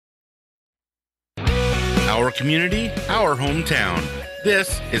our community, our hometown.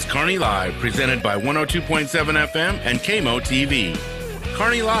 This is Kearney Live, presented by 102.7 FM and KMO-TV.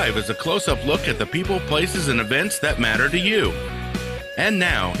 Kearney Live is a close-up look at the people, places, and events that matter to you. And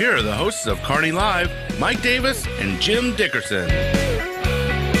now, here are the hosts of Kearney Live, Mike Davis and Jim Dickerson.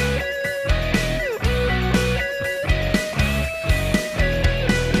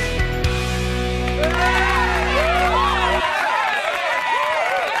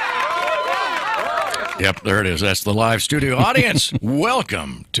 Yep, there it is. That's the live studio audience.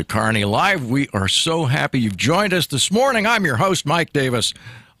 Welcome to Kearney Live. We are so happy you've joined us this morning. I'm your host, Mike Davis,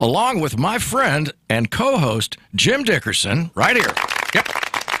 along with my friend and co-host, Jim Dickerson, right here. Yep.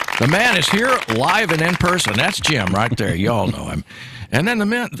 The man is here live and in person. That's Jim right there. You all know him. And then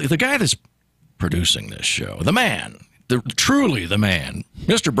the guy that's producing this show, the man, truly the man,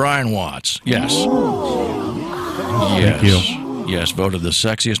 Mr. Brian Watts. Yes. Yes. Thank you. Yes, voted the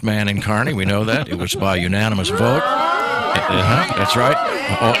sexiest man in Kearney. We know that. It was by unanimous vote. That's right.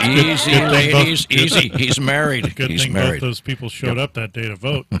 Oh, easy, ladies, easy. He's married. Good He's thing married. both those people showed up that day to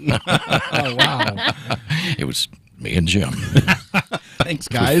vote. Oh, wow. It was me and Jim. Thanks,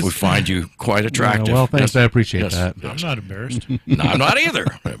 guys. We find you quite attractive. Well, thanks. Yes. I appreciate Yes. that. I'm not embarrassed. No, I'm not either.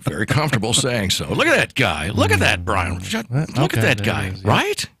 I'm very comfortable saying so. Look at that guy. Look at that, Brian. Look at that guy. Is, yeah.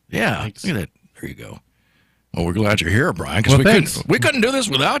 Right? Yeah. Thanks. Look at that. There you go. Well, we're glad you're here, Brian, because we couldn't do this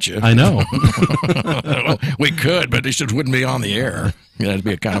without you. I know. Well, we could, but it just wouldn't be on the air. It'd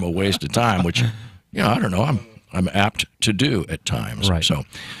be a kind of a waste of time, which, I don't know. I'm apt to do at times. Right. So,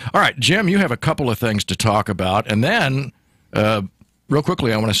 all right, Jim, you have a couple of things to talk about, and then real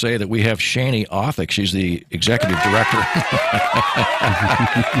quickly, I want to say that we have Shani Othick. She's the executive director.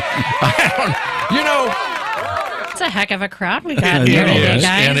 It's a heck of a crowd we got here today,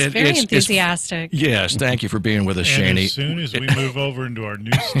 guys. And Very enthusiastic. Yes, thank you for being with us, And Shani. as soon as we move over into our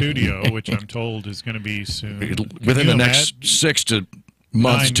new studio, which I'm told is going to be soon. Within the next 6 to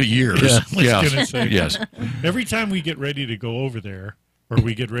months 9 to years. Yes. Every time we get ready to go over there, or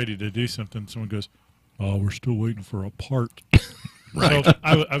we get ready to do something, someone goes, "Oh, we're still waiting for a part." Right. So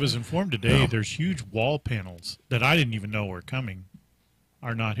I was informed today there's huge wall panels that I didn't even know were coming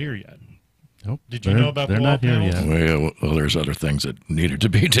are not here yet. Nope. Did you know about the they're wall not here panels? yet. Well, there's other things that needed to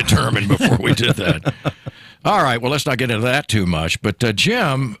be determined before we did that. All right, well, let's not get into that too much. But,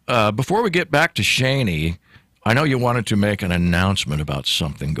 Jim, before we get back to Shani, I know you wanted to make an announcement about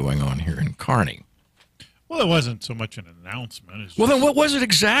something going on here in Kearney. Well, it wasn't so much an announcement. It's Well, just, then what was it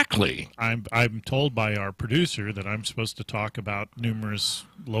exactly? I'm told by our producer that I'm supposed to talk about numerous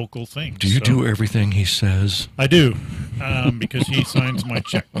local things. Do you So do everything he says? I do, because he signs my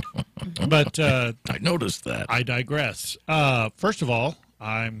check. But I noticed that. I digress. First of all,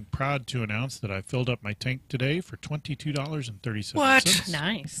 I'm proud to announce that I filled up my tank today for $22.37. What?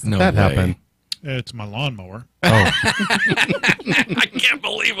 Nice. No That way. happened. It's my lawnmower. Oh, I can't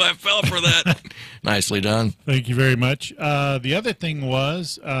believe I fell for that. Nicely done. Thank you very much. The other thing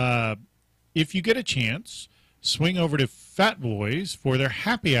was, if you get a chance, swing over to Fat Boys for their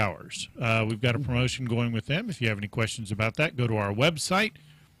happy hours. We've got a promotion going with them. If you have any questions about that, go to our website.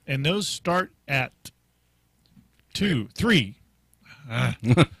 And those start at 3.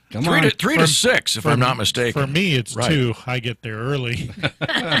 come Three on. to 6, if I'm not mistaken. For me, it's Right. 2. I get there early.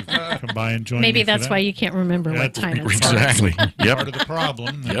 Come by and join Maybe me for that's that. why you can't remember what That's time it starts. Exactly. Yep. Part of the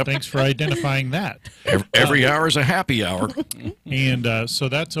problem. Yep. Thanks for identifying that. Every hour is a happy hour. And so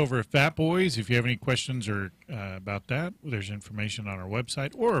that's over at Fat Boys. If you have any questions or about that, there's information on our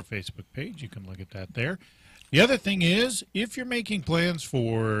website or our Facebook page. You can look at that there. The other thing is, if you're making plans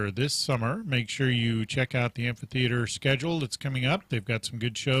for this summer, make sure you check out the amphitheater schedule that's coming up. They've got some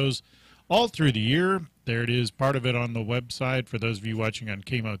good shows all through the year. There it is, part of it on the website. For those of you watching on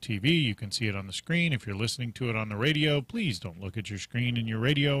KMO-TV, you can see it on the screen. If you're listening to it on the radio, please don't look at your screen and your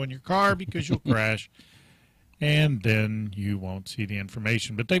radio in your car because you'll crash. And then you won't see the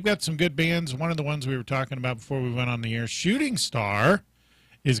information. But they've got some good bands. One of the ones we were talking about before we went on the air, Shooting Star,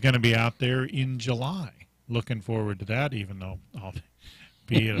 is going to be out there in July. Looking forward to that, even though I'll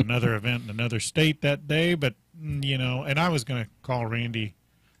be at another event in another state that day. But, and I was going to call Randy,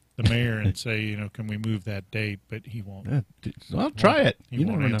 the mayor, and say, can we move that date? But he won't. I'll try it. He You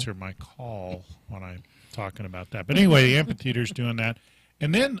won't never know. answer my call when I'm talking about that. But anyway, the amphitheater's doing that.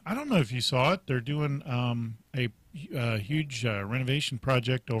 And then, I don't know if you saw it, they're doing a huge renovation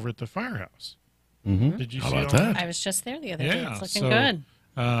project over at the firehouse. Mm-hmm. Did you How see about all that? I was just there the other day. Yeah, It's looking so,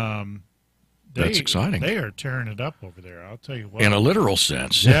 good. That's exciting. They are tearing it up over there. I'll tell you what. In a literal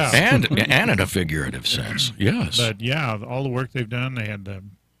sense. Yeah. And in a figurative sense. Yes. But, yeah, all the work they've done, they had the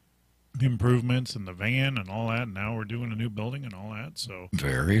improvements and the van and all that. Now we're doing a new building and all that. So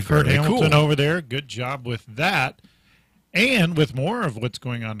Very, Kurt very Hamilton cool. over there, good job with that. And with more of what's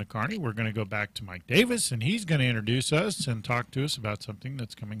going on to Kearney, we're going to go back to Mike Davis, and he's going to introduce us and talk to us about something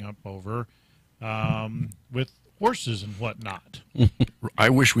that's coming up over with horses and whatnot. I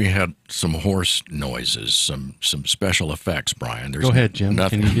wish we had some horse noises, some special effects, Brian. There's Go ahead, Jim.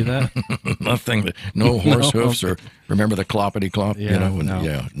 Nothing, Can you do that? nothing. No horse hoofs or remember the cloppity clop. Yeah, you know. And, no.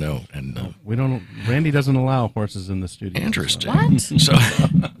 Yeah. No. And We don't. Randy doesn't allow horses in the studio. interesting. What? So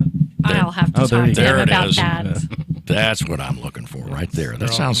I'll have to Oh, there talk you to go. him There it about is. that. that's what I'm looking for right there. They're That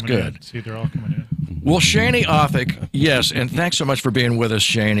all sounds coming good. in. See, they're all coming in. Well, Shaney Othick, yes, and thanks so much for being with us,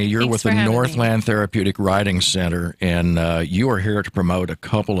 Shaney. You're Thanks with for the having me. Northland Therapeutic Riding Center, and you are here to promote a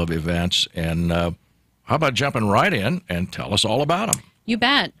couple of events. And how about jumping right in and tell us all about them? You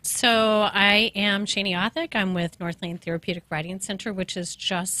bet. So I am Shaney Othick. I'm with Northland Therapeutic Riding Center, which is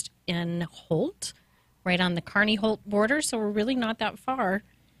just in Holt, right on the Kearney-Holt border. So we're really not that far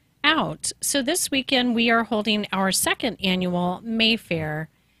out. So this weekend we are holding our second annual Mayfair,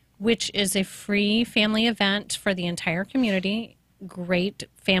 which is a free family event for the entire community. Great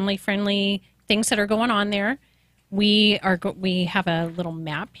family-friendly things that are going on there. We have a little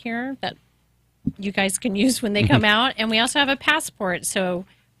map here that you guys can use when they come out, and we also have a passport. So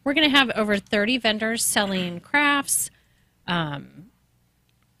we're going to have over 30 vendors selling crafts,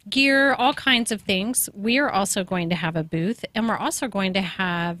 gear, all kinds of things. We are also going to have a booth, and we're also going to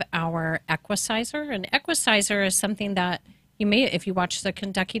have our equicizer. An equicizer is something that you may, if you watch the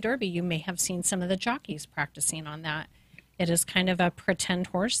Kentucky Derby, you may have seen some of the jockeys practicing on that. It is kind of a pretend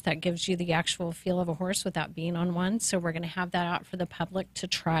horse that gives you the actual feel of a horse without being on one. So we're going to have that out for the public to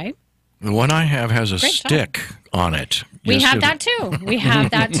try. The one I have has a Great job. stick on it. We Just have as- that too. We have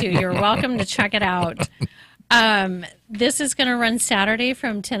that too. You're welcome to check it out. This is going to run Saturday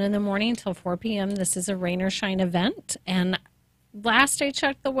from 10 in the morning till 4 p.m. This is a rain or shine event. And last I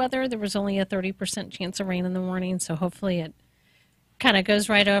checked the weather, there was only a 30% chance of rain in the morning. So hopefully it kind of goes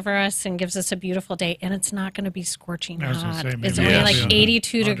right over us and gives us a beautiful day. And it's not going to be scorching I was gonna hot. say, maybe It's it'll only be like under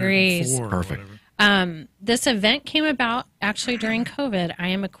 82 degrees. 104 or Perfect. whatever. This event came about actually during COVID. I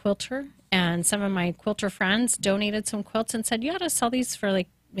am a quilter, and some of my quilter friends donated some quilts and said, you ought to sell these for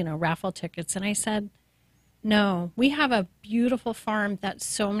raffle tickets. And I said, no, we have a beautiful farm that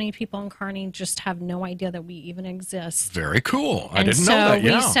so many people in Kearney just have no idea that we even exist. Very cool. I And didn't so know that. we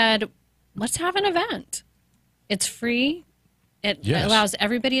Yeah. said, let's have an event. It's free. It Yes. allows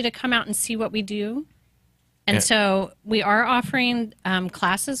everybody to come out and see what we do. And And- so we are offering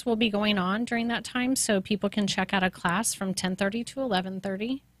classes will be going on during that time. So people can check out a class from 10:30 to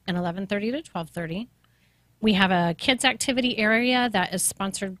 11:30 and 11:30 to 12:30. We have a kids activity area that is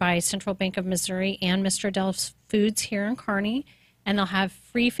sponsored by Central Bank of Missouri and Mr. Dell's Foods here in Kearney. And they'll have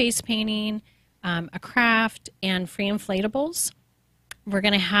free face painting, a craft, and free inflatables. We're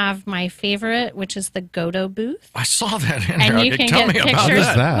going to have my favorite, which is the Godo booth. I saw that in And here. you can Tell get me about pictures.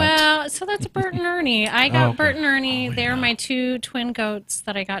 that. that? Well, so that's Bert and Ernie. I got okay. Bert and Ernie. They're my two twin goats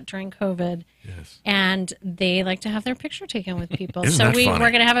that I got during COVID. Yes. And they like to have their picture taken with people. Isn't so that funny? we're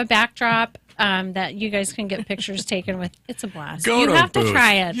going to have a backdrop that you guys can get pictures taken with. It's a blast. You Godo have to booth.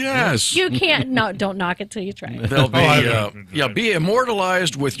 try it. Yes. You can't. No, don't knock it till you try it. They'll be, I haven't. be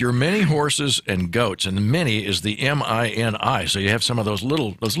immortalized with your many horses and goats, and the mini is the MINI. So you have some of those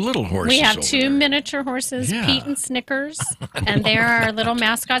little horses. We have over two there. miniature horses, Yeah. Pete and Snickers, and they are our little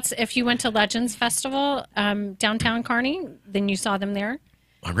mascots. If you went to Legends Festival downtown Kearney, then you saw them there.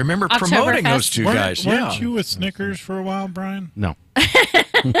 I remember promoting those Oktoberfest. two Weren't, guys. weren't Yeah. you with Snickers for a while, Brian? No.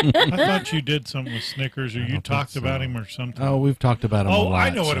 I thought you did something with Snickers, or you talked about him or something. Oh, we've talked about him a Oh, lot. I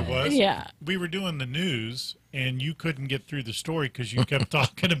know what so- it was. Yeah. We were doing the news, and you couldn't get through the story because you kept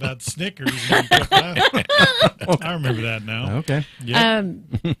talking about Snickers. And you kept laughing. I remember that now. Okay. Yeah.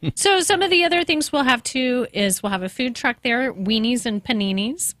 So some of the other things we'll have too is we'll have a food truck there, Weenies and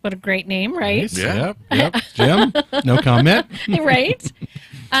Paninis. What a great name, right? Nice. Yeah. Yep. Jim, no comment. Right?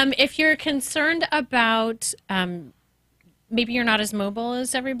 If you're concerned about maybe you're not as mobile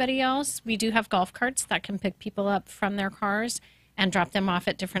as everybody else, we do have golf carts that can pick people up from their cars and drop them off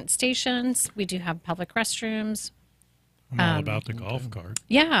at different stations. We do have public restrooms. I'm all about the golf cart.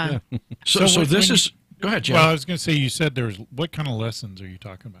 Yeah. So So when this you- is. Go ahead, Jim. Well, I was going to say, you said there's, what kind of lessons are you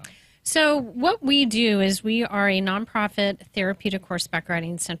talking about? So what we do is we are a nonprofit therapeutic horseback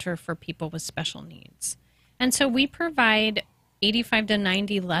riding center for people with special needs. And so we provide 85 to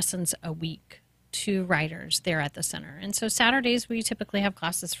 90 lessons a week to riders there at the center. And so Saturdays we typically have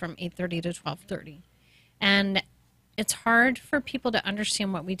classes from 8:30 to 12:30. And it's hard for people to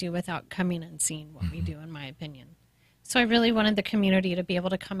understand what we do without coming and seeing what we do, in my opinion. So I really wanted the community to be able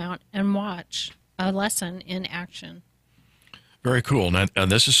to come out and watch a lesson in action. Very cool. And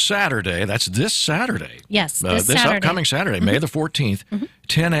this is Saturday. That's this Saturday. Yes, this Saturday. upcoming Saturday, May the 14th,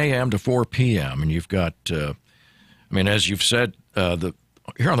 10 a.m. to 4 p.m. And you've got, as you've said,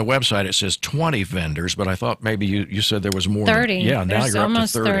 here on the website it says 20 vendors, but I thought maybe you said there was more 30. than, yeah, now There's you're up to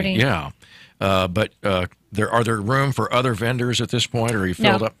almost 30. Yeah. But are there room for other vendors at this point, or are you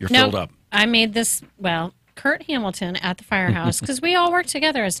filled up? You're filled up. I made this, Kurt Hamilton at the Firehouse, because we all work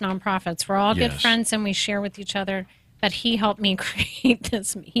together as nonprofits. We're all good friends and we share with each other. But he helped me create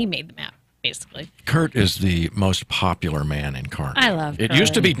this. He made the map, basically. Kurt is the most popular man in Kearney. I love Kurt. It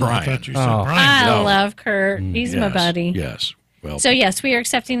used to be I Brian. thought you said Brian. I love Kurt. He's my buddy. Yes. Well, So, yes, we are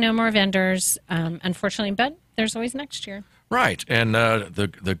accepting no more vendors, unfortunately, but there's always next year. right. And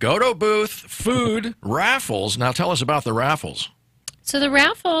the Godo booth, food, raffles. Now tell us about the raffles. So the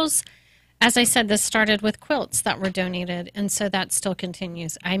raffles, as I said, this started with quilts that were donated, and so that still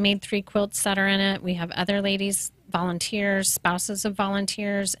continues. I made 3 quilts that are in it. We have other ladies, volunteers, spouses of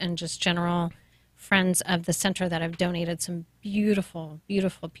volunteers, and just general friends of the center that have donated some beautiful,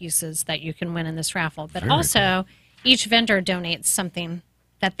 beautiful pieces that you can win in this raffle. But also, each vendor donates something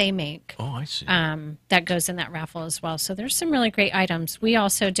that they make. Oh, I see. That goes in that raffle as well. So there's some really great items. We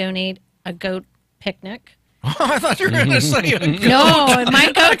also donate a goat picnic. I thought you were going to say it. No,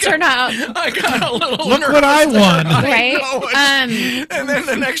 my goats are not. I got a little Look nervous. what I won. Right? And then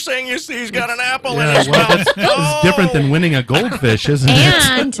the next thing you see, he's got an apple in Yeah, his well, mouth. that's different than winning a goldfish, isn't it?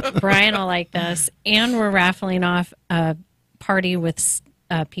 And Brian will like this. And we're raffling off a party with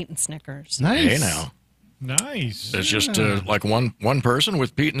Pete and Snickers. Nice. Hey, now. Nice. It's just like one person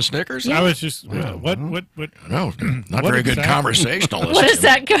with Pete and Snickers? I was just what No, not What very good exactly? conversationalist. What does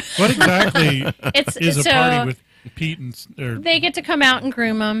that go? what exactly It's is a so party with Pete and or they get to come out and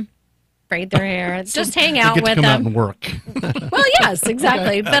groom them, braid their hair, just hang out Get to with come out them. and work. Well, yes,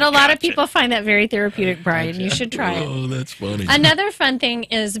 exactly. But a lot of people find that very therapeutic, Brian. You should try it. Oh, that's funny. Another fun thing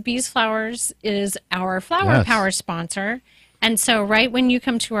is Bees Flowers is our flower Yes. power sponsor. And so right when you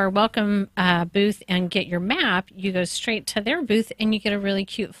come to our welcome booth and get your map, you go straight to their booth and you get a really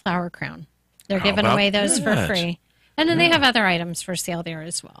cute flower crown. They're How giving about away those for that? free. And then they have other items for sale there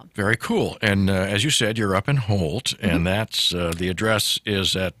as well. Very cool. And as you said, you're up in Holt, and that's the address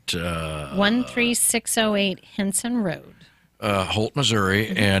is at 13608 Henson Road. Holt, Missouri.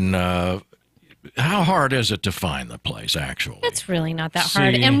 And how hard is it to find the place, actually? It's really not that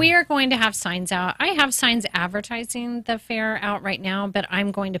hard. See. And we are going to have signs out. I have signs advertising the fair out right now, but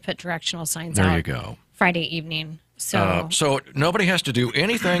I'm going to put directional signs out There you go. Friday evening. So So nobody has to do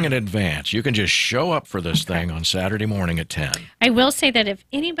anything in advance. You can just show up for this thing on Saturday morning at 10. I will say that if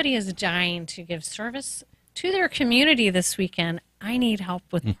anybody is dying to give service to their community this weekend, I need help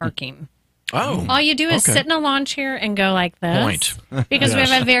with parking. Oh. All you do is okay. sit in a lawn chair and go like this. Point. Because we Yes.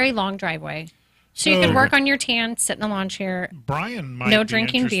 have a very long driveway. So you can work on your tan, sit in a lawn chair. Brian might No be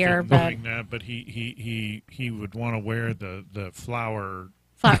drinking interested beer, in but- doing that, but he would want to wear the flower.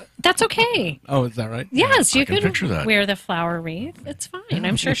 That's okay. Oh, is that right? Yes, you can could picture that. wear the flower wreath. It's fine.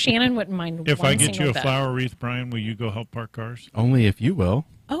 I'm sure Shannon wouldn't mind. If one I get you single a bit. flower wreath, Brian, will you go help park cars? Only if you will.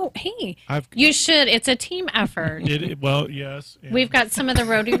 Oh, hey, I've- you should. It's a team effort. Well, yes. and- We've got some of the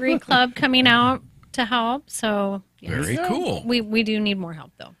Rotary Club coming out to help. So yes. Very cool. We do need more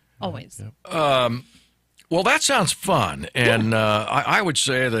help though. Always. Well, that sounds fun. And I would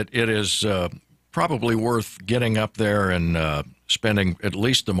say that it is probably worth getting up there and spending at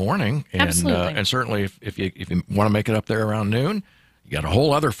least the morning. And, Absolutely. And certainly if you want to make it up there around noon, you got a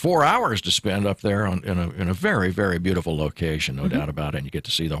whole other 4 hours to spend up there in a very, very beautiful location, no doubt about it. And you get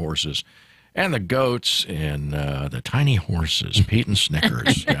to see the horses and the goats and the tiny horses, Pete and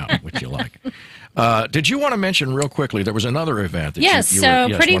Snickers, yeah, which you like. Did you want to mention real quickly, there was another event that Yes, you so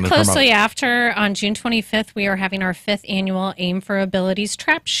yes, pretty wanted to come up- closely after, on June 25th, we are having our 5th annual Aim for Abilities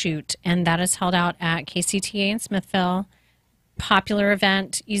Trap Shoot, and that is held out at KCTA in Smithville. Popular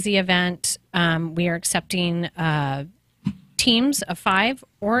event, easy event. We are accepting teams of 5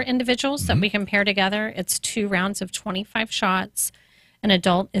 or individuals that we can pair together. It's 2 rounds of 25 shots. An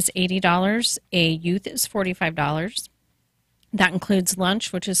adult is $80. A youth is $45. That includes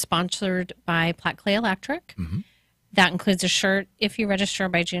lunch, which is sponsored by Platte Clay Electric. That includes a shirt if you register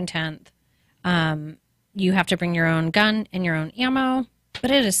by June 10th. You have to bring your own gun and your own ammo, but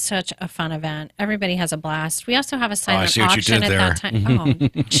it is such a fun event. Everybody has a blast. We also have a silent see what you auction did at that time.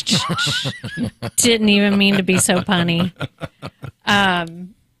 Oh, didn't even mean to be so punny.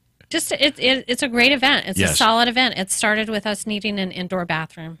 Just it's a great event. It's Yes. a solid event. It started with us needing an indoor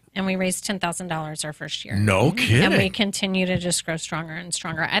bathroom, and we raised $10,000 our first year. No kidding. And we continue to just grow stronger and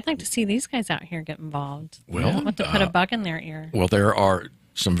stronger. I'd like to see these guys out here get involved. Well, What to put a bug in their ear. Well, there are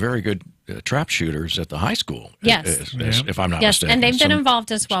some very good trap shooters at the high school. Yes. If I'm not Yes, mistaken. and they've been Some- involved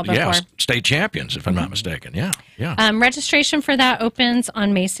as well before. Yeah, state champions, if I'm not mistaken. Yeah, yeah. Registration for that opens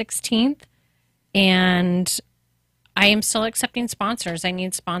on May 16th, and I am still accepting sponsors. I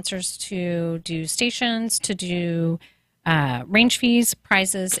need sponsors to do stations, to do range fees,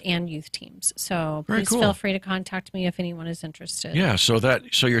 prizes, and youth teams. So Very please cool. feel free to contact me if anyone is interested. Yeah, so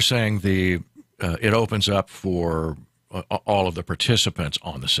you're saying it opens up for all of the participants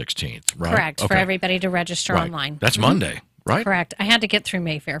on the 16th, right? Correct, for Okay. everybody to register Right. online. That's Monday, right? Correct. I had to get through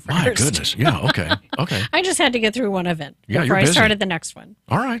Mayfair first. My goodness. Yeah, okay. Okay. I just had to get through one event Yeah, before you're I busy. started the next one.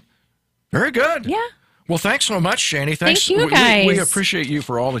 All right. Very good. Yeah. Well, thanks so much, Shani. Thanks. Thank you, We guys. appreciate you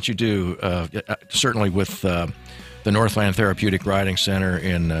for all that you do, certainly with the Northland Therapeutic Riding Center,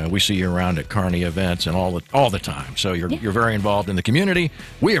 and we see you around at Kearney events and all the time. So you're very involved in the community.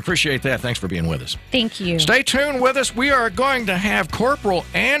 We appreciate that. Thanks for being with us. Thank you. Stay tuned with us. We are going to have Corporal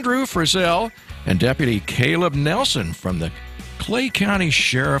Andrew Frizzell and Deputy Caleb Nelson from the Clay County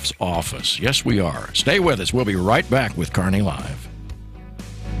Sheriff's Office. Yes, we are. Stay with us. We'll be right back with Kearney Live.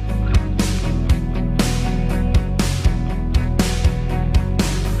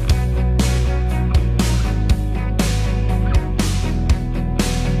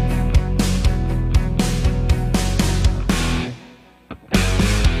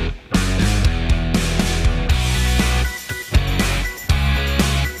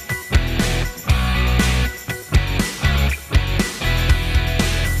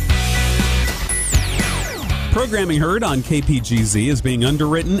 Programming heard on KPGZ is being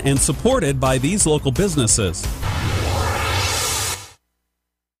underwritten and supported by these local businesses.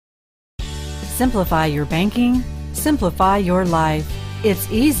 Simplify your banking, simplify your life.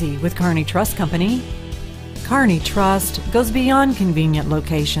 It's easy with Kearney Trust Company. Kearney Trust goes beyond convenient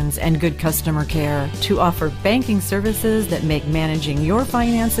locations and good customer care to offer banking services that make managing your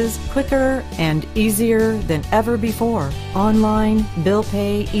finances quicker and easier than ever before. Online, bill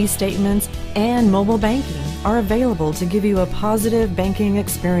pay, e-statements, and mobile banking are available to give you a positive banking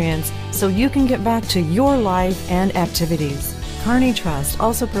experience so you can get back to your life and activities. Kearney Trust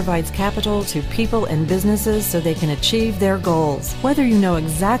also provides capital to people and businesses so they can achieve their goals. Whether you know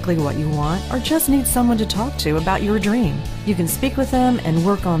exactly what you want or just need someone to talk to about your dream, you can speak with them and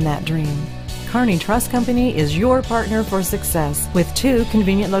work on that dream. Kearney Trust Company is your partner for success with 2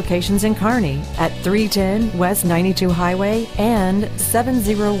 convenient locations in Kearney at 310 West 92 Highway and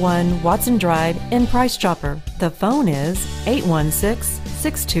 701 Watson Drive in Price Chopper. The phone is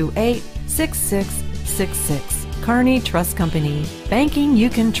 816-628-6666. Kearney Trust Company. Banking you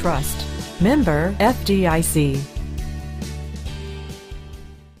can trust. Member FDIC.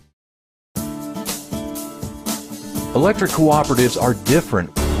 Electric cooperatives are different.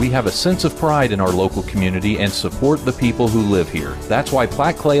 We have a sense of pride in our local community and support the people who live here. That's why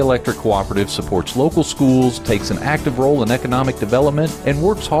Platte Clay Electric Cooperative supports local schools, takes an active role in economic development, and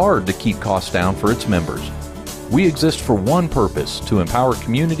works hard to keep costs down for its members. We exist for one purpose, to empower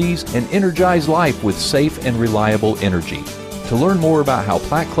communities and energize life with safe and reliable energy. To learn more about how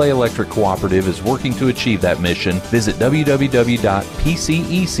Platte Clay Electric Cooperative is working to achieve that mission, visit www.pcec.coop.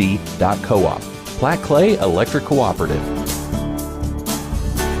 Platte Clay Electric Cooperative.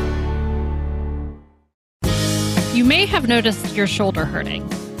 You may have noticed your shoulder hurting,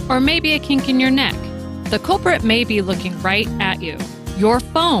 or maybe a kink in your neck. The culprit may be looking right at you. Your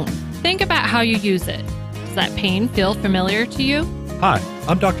phone. Think about how you use it. Does that pain feel familiar to you? Hi,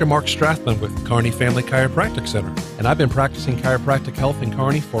 I'm Dr. Mark Strathman with Kearney Family Chiropractic Center, and I've been practicing chiropractic health in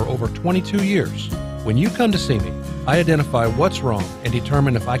Kearney for over 22 years. When you come to see me, I identify what's wrong and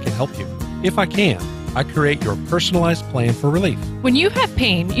determine if I can help you. If I can, I create your personalized plan for relief. When you have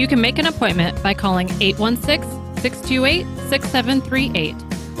pain, you can make an appointment by calling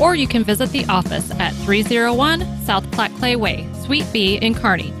 816-628-6738, or you can visit the office at 301 South Platte Clay Way, Suite B in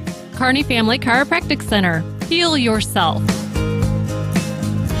Kearney. Kearney Family Chiropractic Center. Heal yourself.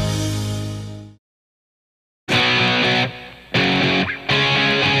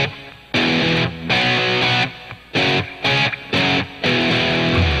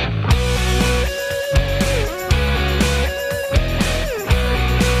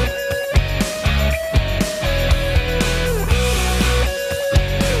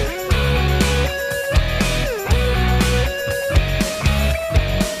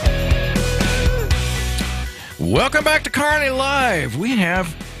 Welcome back to Kearney Live. We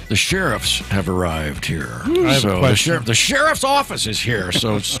have the sheriffs have arrived here. I have a question. The sheriff's office is here,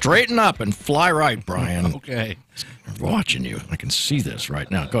 so straighten up and fly right, Brian. Okay. I'm watching you. I can see this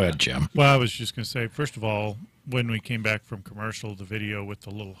right now. Go ahead, Jim. Well, I was just going to say, first of all, when we came back from commercial, the video with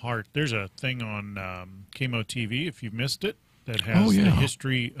the little heart, there's a thing on KMO-TV, if you missed it, that has the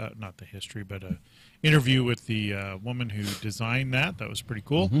history, not the history, but a interview with the woman who designed that. That was pretty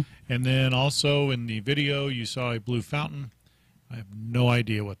cool. And then also in the video, you saw a blue fountain. I have no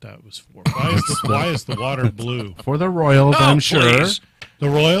idea what that was for. Why is the water blue? For the Royals, I'm sure. Please. The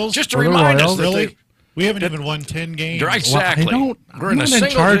Royals? Just to remind us that really? We haven't even won 10 games. Exactly. I'm not in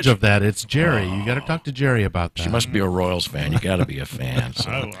charge of that. It's Jerry. You got to talk to Jerry about that. She must be a Royals fan. You got to be a fan. So.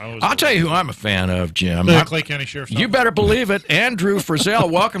 I I'll tell you who I'm a fan of, Jim. The Clay County Sheriff's Office. You better believe it. Andrew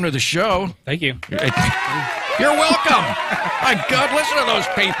Frizzell, welcome to the show. Thank you. You're welcome. My God, listen to those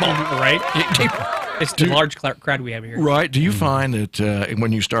people. Right? It's the large crowd we have here. Right. Do you find that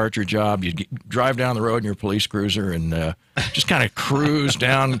when you start your job, you drive down the road in your police cruiser and just kind of cruise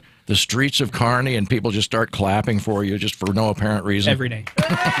down the streets of Kearney and people just start clapping for you just for no apparent reason? Every day.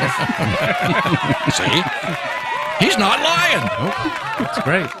 See? He's not lying. That's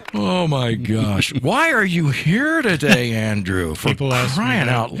great. Oh, my gosh. Why are you here today, Andrew? For People ask me crying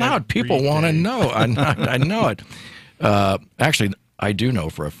that out loud. People want to know. I know it. Actually, I do know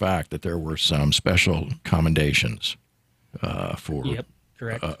for a fact that there were some special commendations for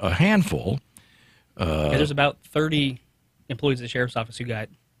correct. A handful. There's about 30 employees of the Sheriff's Office who got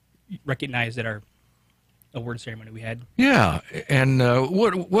recognized at our award ceremony we had. Yeah, and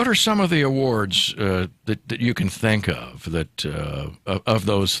what are some of the awards that you can think of that of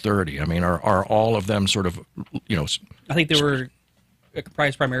those 30? I mean, are all of them sort of, I think they were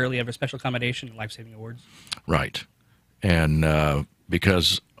comprised primarily of a special commendation and life-saving awards. Right, and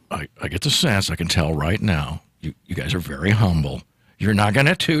because I get the sense, I can tell right now, you guys are very humble. You're not going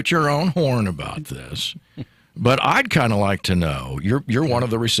to toot your own horn about this, but I'd kind of like to know, you're one of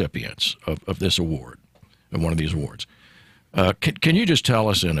the recipients of this award. One of these awards. Can you just tell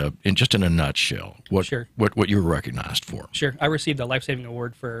us in a nutshell what you were recognized for? Sure. I received a life-saving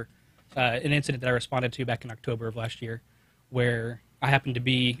award for an incident that I responded to back in October of last year, where I happened to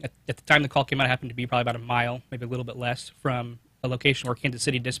be at the time the call came out. I happened to be probably about a mile, maybe a little bit less, from a location where Kansas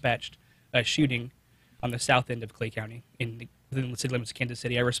City dispatched a shooting on the south end of Clay County within the city limits of Kansas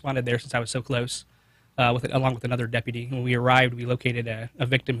City. I responded there since I was so close, along with another deputy. When we arrived, we located a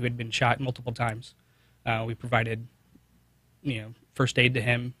victim who had been shot multiple times. We provided, first aid to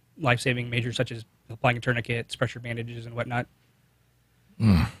him, life-saving measures such as applying tourniquets, pressure bandages, and whatnot.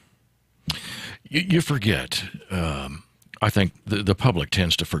 You forget. I think the public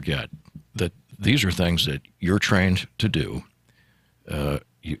tends to forget that these are things that you're trained to do,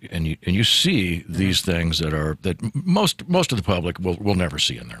 and you see these things that most of the public will never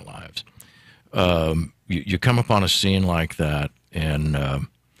see in their lives. You come upon a scene like that, and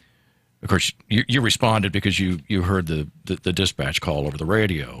of course, you responded because you heard the dispatch call over the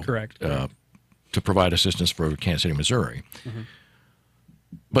radio. Correct. To provide assistance for Kansas City, Missouri. Mm-hmm.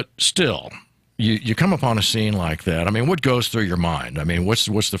 But still, you come upon a scene like that. I mean, what goes through your mind? I mean, what's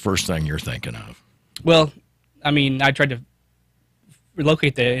the first thing you're thinking of? Well, I mean, I tried to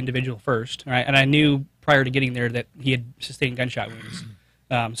relocate the individual first, right? And I knew prior to getting there that he had sustained gunshot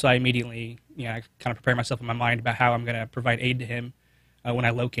wounds. So I immediately, I kind of prepared myself in my mind about how I'm going to provide aid to him. When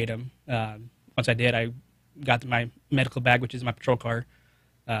I locate him. Once I did, I got my medical bag, which is my patrol car,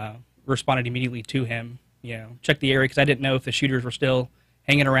 responded immediately to him, checked the area because I didn't know if the shooters were still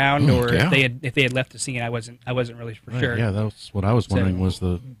hanging around or if they had left the scene. I wasn't really for sure. Yeah, that's what I was wondering, was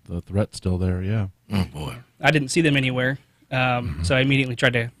the threat still there, yeah. Oh, boy. I didn't see them anywhere, so I immediately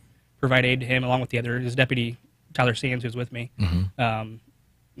tried to provide aid to him along with his deputy, Tyler Sands, who's with me.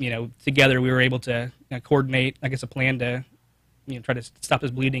 Mm-hmm. Together we were able to coordinate, I guess, a plan to try to stop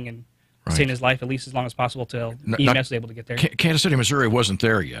his bleeding and sustain his life at least as long as possible till EMS was able to get there. Kansas City, Missouri wasn't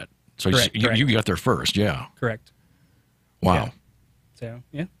there yet. So correct. You got there first, yeah. Correct. Wow. Yeah. So,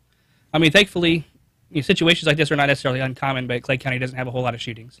 yeah. I mean, thankfully, situations like this are not necessarily uncommon, but Clay County doesn't have a whole lot of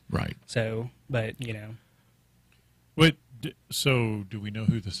shootings. Right. So, but, So, do we know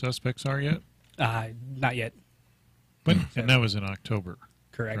who the suspects are yet? Not yet. But and that was in October.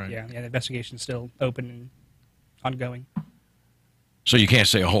 Correct, right? Yeah, the investigation's still open and ongoing. So you can't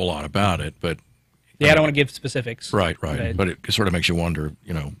say a whole lot about it, but... Yeah, I don't want to give specifics. Right. But it sort of makes you wonder,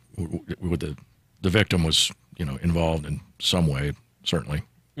 would the victim was, involved in some way, certainly,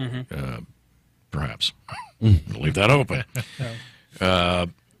 perhaps. I'll leave that open.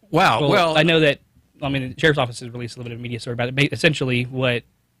 Wow. Well, I know that, the Sheriff's Office has released a little bit of media story about it. Essentially, what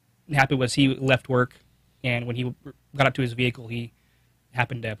happened was he left work, and when he got up to his vehicle, he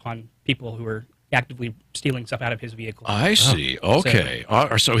happened upon people who were actively stealing stuff out of his vehicle. I see. Okay.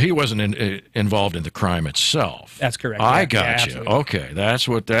 So he wasn't involved in the crime itself. That's correct. I Yeah, got you. absolutely. Okay.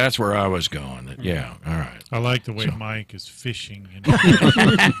 That's where I was going. Yeah. All right. I like the way Mike is fishing.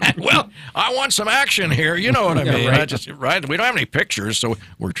 Well, I want some action here. You know what I mean? Right. We don't have any pictures, so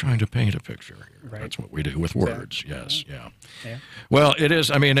we're trying to paint a picture here. Right. That's what we do with words. Yes. Yeah. Yeah. Well, it is.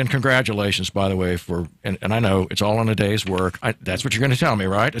 I mean, and congratulations, by the way, and I know it's all in a day's work. That's what you're going to tell me,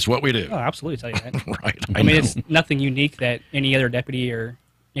 right? It's what we do. Oh, absolutely tell you that. Right. I mean, it's nothing unique that any other deputy or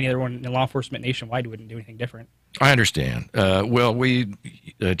any other one in law enforcement nationwide wouldn't do anything different. I understand. Well, we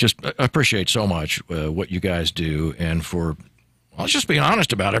just appreciate so much what you guys do, and let's just be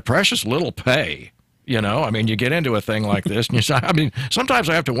honest about it, precious little pay. You know, I mean, you get into a thing like this, and you say, I mean, sometimes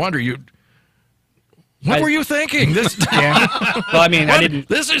I have to wonder, what were you thinking? This, yeah. Well, I mean, I didn't.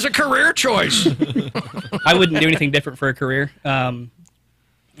 This is a career choice. I wouldn't do anything different for a career. I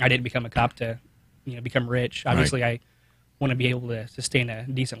didn't become a cop to, become rich. Obviously, I want to be able to sustain a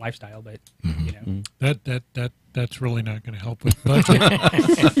decent lifestyle, but that's really not going to help with budget.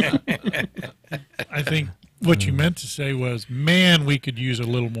 I think what you meant to say was, man, we could use a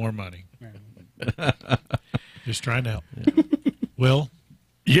little more money. Just trying to help. Will?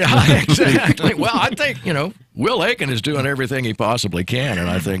 Yeah, exactly. Well, I think, Will Aiken is doing everything he possibly can, and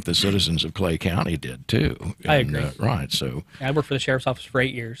I think the citizens of Clay County did too. I agree. Right, so. I worked for the sheriff's office for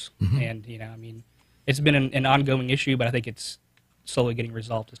 8 years, and, I mean, it's been an ongoing issue, but I think it's slowly getting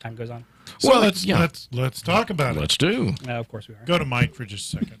resolved as time goes on. Well, let's talk about it. Let's do. Of course we are. Go to Mike for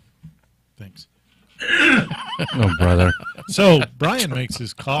just a second. Thanks. Oh, brother. So Brian makes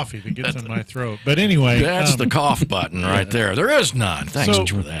his coffee that gets in my throat. But anyway, that's the cough button right there. There is none. Thanks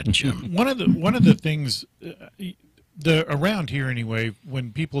for that, Jim. One of the things around here anyway,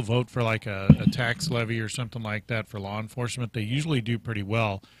 when people vote for like a tax levy or something like that for law enforcement, they usually do pretty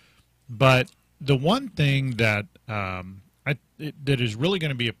well. But the one thing that that is really going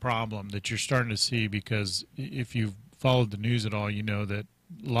to be a problem that you're starting to see, because if you've followed the news at all, you know that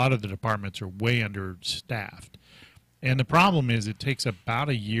a lot of the departments are way understaffed. And the problem is it takes about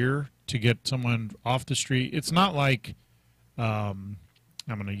a year to get someone off the street. It's not like, I'm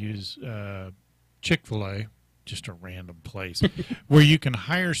going to use Chick-fil-A, just a random place, where you can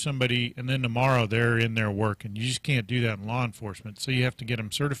hire somebody and then tomorrow they're in their work, and you just can't do that in law enforcement. So you have to get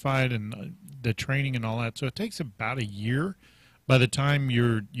them certified and the training and all that. So it takes about a year. By the time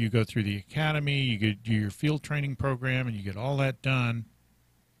you go through the academy, you do your field training program, and you get all that done,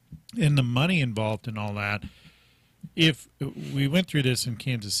 and the money involved in all that. If we went through this in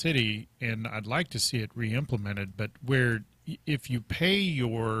Kansas City, and I'd like to see it re-implemented, but where if you pay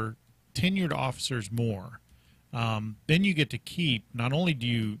your tenured officers more, then you get to keep, not only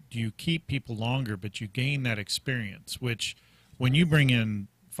do you keep people longer, but you gain that experience, which when you bring in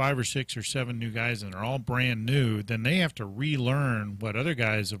 5 or 6 or 7 new guys and they're all brand new, then they have to relearn what other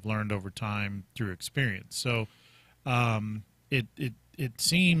guys have learned over time through experience. So it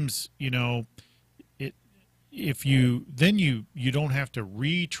seems, if you don't have to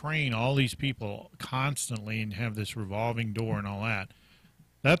retrain all these people constantly and have this revolving door and all that.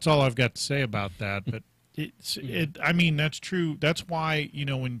 That's all I've got to say about that. But I mean, that's true. That's why,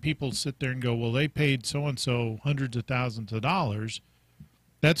 when people sit there and go, well, they paid so-and-so hundreds of thousands of dollars,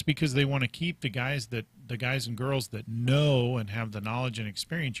 that's because they want to keep the guys and girls that know and have the knowledge and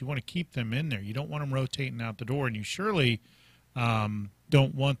experience. You want to keep them in there. You don't want them rotating out the door, and you surely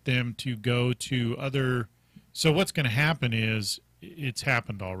don't want them to go to other. So what's going to happen is, it's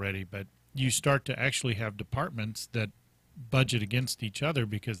happened already, but you start to actually have departments that budget against each other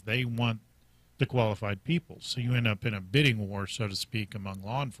because they want the qualified people. So you end up in a bidding war, so to speak, among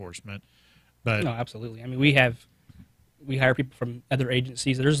law enforcement. But no, absolutely. I mean, we hire people from other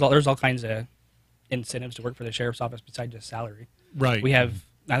agencies. There's all kinds of incentives to work for the sheriff's office besides just salary. Right.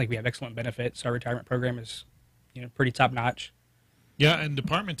 I think we have excellent benefits. Our retirement program is, pretty top notch. Yeah, and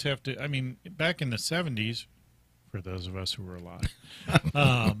departments have to. I mean, back in the 70s, for those of us who were alive,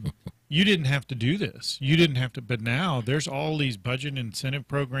 you didn't have to do this. You didn't have to. But now there's all these budget incentive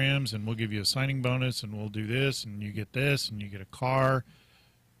programs, and we'll give you a signing bonus, and we'll do this, and you get this, and you get a car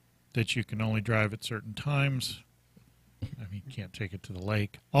that you can only drive at certain times. I mean, you can't take it to the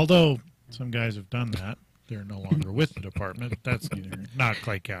lake. Although some guys have done that. They're no longer with the department. That's not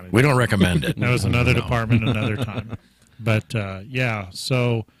Clay County. We don't recommend it. That was another department another time. But, yeah,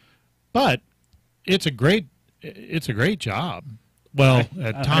 so, but it's a great job. Well,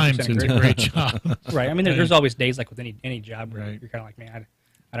 at times it's a great job. Right. I mean, there's always days like with any job where you're kind of like, man,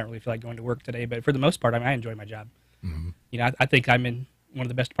 I don't really feel like going to work today. But for the most part, I mean, I enjoy my job. Mm-hmm. I think I'm in one of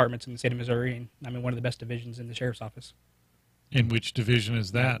the best departments in the state of Missouri, and I'm in one of the best divisions in the sheriff's office. In which division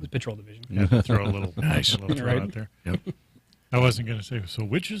is that? The patrol division. Yeah, to throw a little, Nice. a little throw Right. out there. Yep. I wasn't going to say, so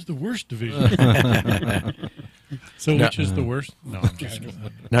which is the worst division? So which is the worst? No, I'm just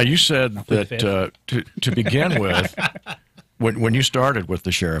Now, you said plead that the to begin with, when you started with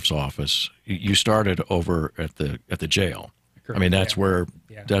the sheriff's office, you started over at the jail. Correct, I mean, that's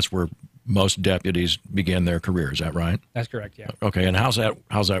yeah. that's where most deputies begin their career. Is that right? That's correct, yeah. Okay, and how's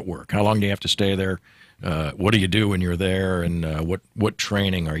that work? How long do you have to stay there? What do you do when you're there, and what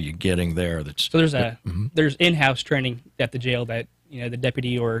training are you getting there? So there's in-house training at the jail that the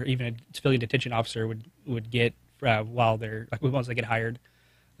deputy or even a civilian detention officer would get while they're once they get hired,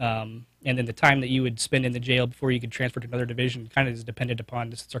 and then the time that you would spend in the jail before you could transfer to another division kind of is dependent upon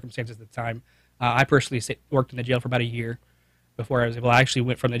the circumstances at the time. I personally worked in the jail for about a year before I actually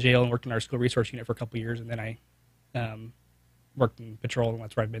went from the jail and worked in our school resource unit for a couple of years, and then I worked in patrol, and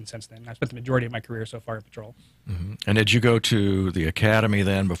that's where I've been since then. I spent the majority of my career so far in patrol. Mm-hmm. And did you go to the academy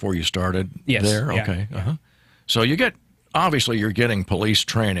then before you started Yes, there? yeah, Okay. yeah. Uh-huh. So obviously you're getting police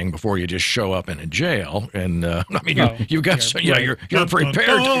training before you just show up in a jail, and I mean you've got you're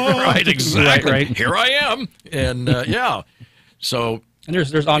prepared, right? Exactly. Right. Here I am, and yeah. So and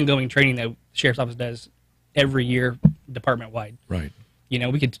there's ongoing training that the sheriff's office does every year, department wide. right.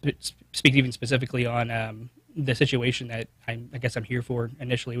 We could speak even specifically on the situation that I guess I'm here for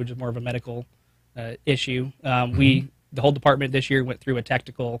initially, which is more of a medical issue. The whole department this year went through a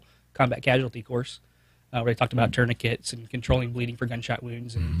tactical combat casualty course where they talked about tourniquets and controlling bleeding for gunshot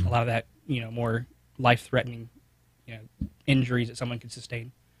wounds and a lot of that, more life-threatening, injuries that someone could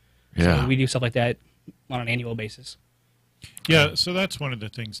sustain. Yeah. So we do stuff like that on an annual basis. Yeah, so that's one of the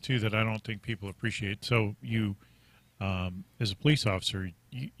things too that I don't think people appreciate. So you, as a police officer,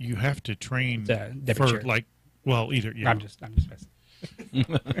 you have to train deputy for sheriff. either I'm just messing.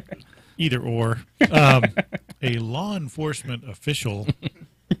 either or a law enforcement official,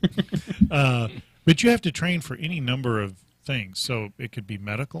 but you have to train for any number of things. So it could be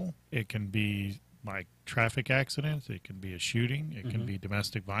medical, it can be like traffic accidents, it can be a shooting, it can be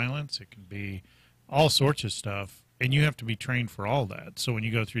domestic violence, it can be all sorts of stuff. And you have to be trained for all that. So when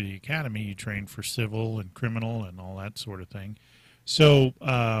you go through the academy, you train for civil and criminal and all that sort of thing. So,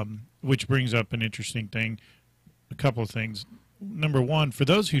 which brings up an interesting thing, a couple of things. Number one, for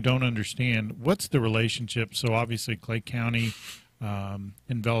those who don't understand, what's the relationship? So obviously Clay County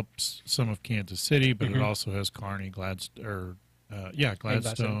envelops some of Kansas City, but it also has Kearney, Gladstone,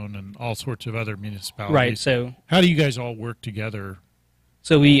 and all sorts of other municipalities. Right. So how do you guys all work together?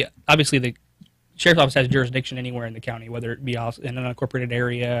 So the sheriff's office has jurisdiction anywhere in the county, whether it be in an unincorporated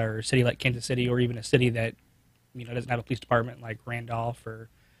area or a city like Kansas City, or even a city that doesn't have a police department like Randolph or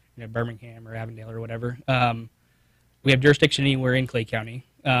Birmingham or Avondale or whatever. We have jurisdiction anywhere in Clay County.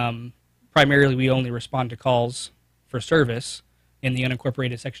 Primarily, we only respond to calls for service in the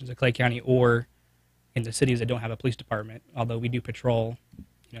unincorporated sections of Clay County or in the cities that don't have a police department. Although we do patrol,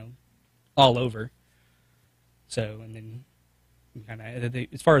 all over. So, and then.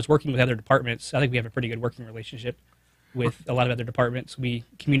 As far as working with other departments, I think we have a pretty good working relationship with a lot of other departments. We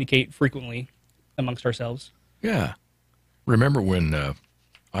communicate frequently amongst ourselves. Yeah. Remember when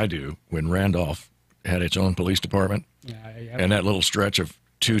Randolph had its own police department? Yeah. And that little stretch of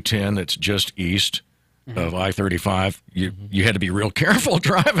 210 that's just east of I-35, you had to be real careful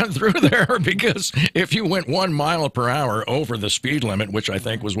driving through there, because if you went 1 mile per hour over the speed limit, which I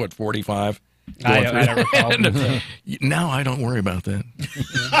think was 45? I don't recall. Now I don't worry about that.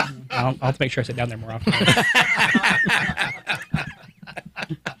 I'll have to make sure I sit down there more often.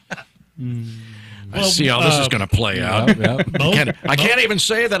 I see how this is going to play out. I can't even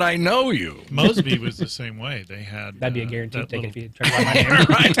say that I know you. Mosby was the same way. They had that'd be a guaranteed ticket if you tried to write my name.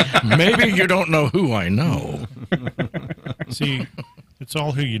 Right. Maybe you don't know who I know. See, it's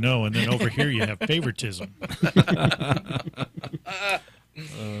all who you know, and then over here you have favoritism.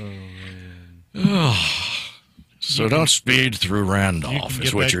 So don't speed through Randolph,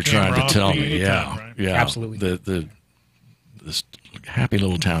 is what you're trying to tell me. Time, right? Yeah, absolutely. This happy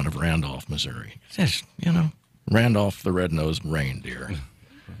little town of Randolph, Missouri. Just, Randolph the red-nosed reindeer.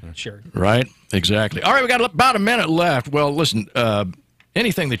 Sure. Right? Exactly. All right, we got about a minute left. Well, listen,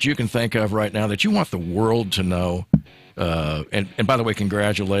 anything that you can think of right now that you want the world to know, and by the way,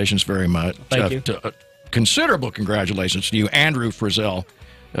 congratulations very much. Thank you. Considerable congratulations to you, Andrew Frizzell,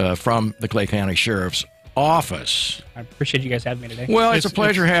 from the Clay County Sheriff's Office. I appreciate you guys having me today. Well, it's a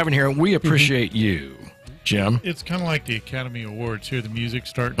pleasure having you here, and we appreciate you. Jim? It's kind of like the Academy Awards. Hear the music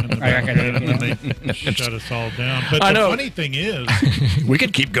starting in the background, and then they shut us all down. But the funny thing is, we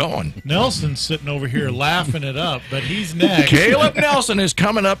could keep going. Nelson's sitting over here laughing it up, but he's next. Caleb Nelson is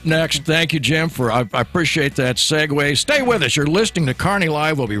coming up next. Thank you, Jim, for I appreciate that segue. Stay with us. You're listening to Kearney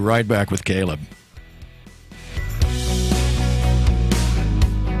Live. We'll be right back with Caleb.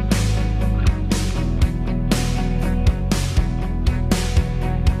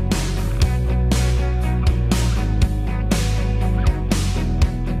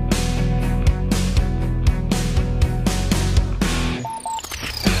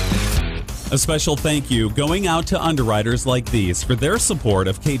 A special thank you going out to underwriters like these for their support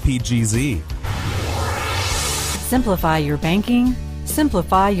of KPGZ. Simplify your banking,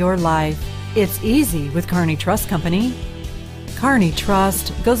 simplify your life. It's easy with Kearney Trust Company. Kearney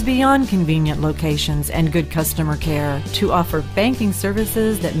Trust goes beyond convenient locations and good customer care to offer banking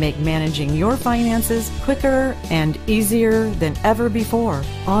services that make managing your finances quicker and easier than ever before.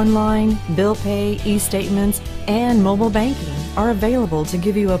 Online, bill pay, e-statements, and mobile banking are available to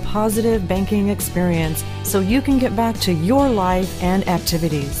give you a positive banking experience so you can get back to your life and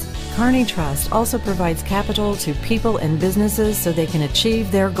activities. Kearney Trust also provides capital to people and businesses so they can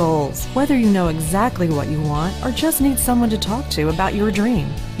achieve their goals. Whether you know exactly what you want or just need someone to talk to about your dream,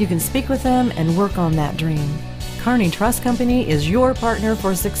 you can speak with them and work on that dream. Kearney Trust Company is your partner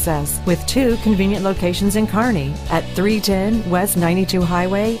for success with 2 convenient locations in Kearney at 310 West 92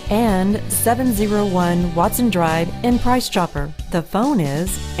 Highway and 701 Watson Drive in Price Chopper. The phone is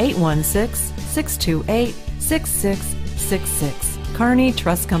 816-628-6666. Kearney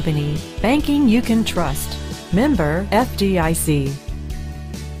Trust Company. Banking you can trust. Member FDIC.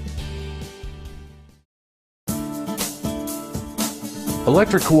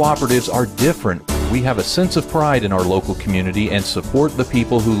 Electric cooperatives are different. We have a sense of pride in our local community and support the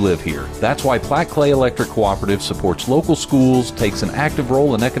people who live here. That's why Platte Clay Electric Cooperative supports local schools, takes an active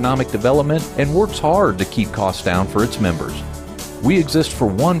role in economic development, and works hard to keep costs down for its members. We exist for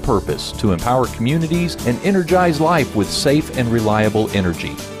one purpose, to empower communities and energize life with safe and reliable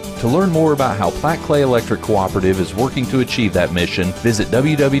energy. To learn more about how Platte Clay Electric Cooperative is working to achieve that mission, visit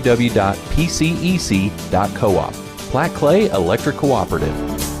www.pcec.coop. Platte Clay Electric Cooperative.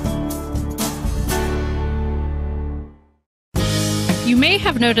 You may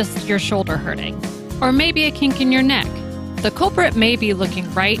have noticed your shoulder hurting, or maybe a kink in your neck. The culprit may be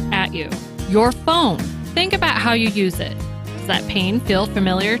looking right at you. Your phone. Think about how you use it. Does that pain feel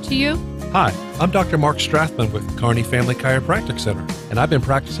familiar to you? Hi, I'm Dr. Mark Strathman with Kearney Family Chiropractic Center, and I've been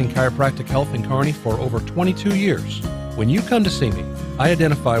practicing chiropractic health in Kearney for over 22 years. When you come to see me, I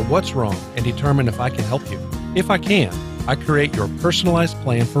identify what's wrong and determine if I can help you. If I can, I create your personalized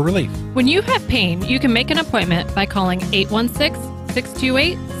plan for relief. When you have pain, you can make an appointment by calling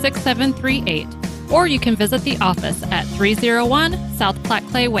 816-628-6738, or you can visit the office at 301 South Platte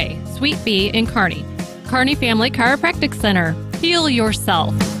Clay Way, Suite B in Kearney. Kearney Family Chiropractic Center. Heal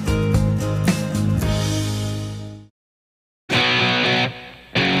yourself.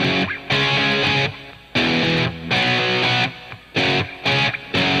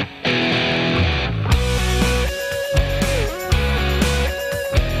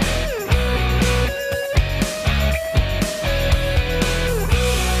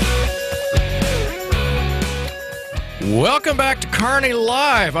 Welcome back to Kearney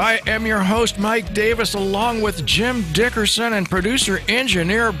Live. I am your host, Mike Davis, along with Jim Dickerson and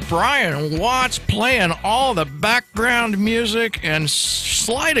producer-engineer Brian Watts, playing all the background music and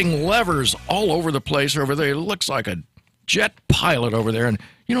sliding levers all over the place over there. It looks like a jet pilot over there. And,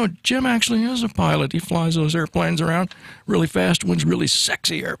 you know, Jim actually is a pilot. He flies those airplanes around, really fast ones, really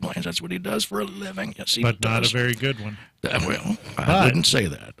sexy airplanes. That's what he does for a living. Yes, he but does. Not a very good one. Well, I wouldn't say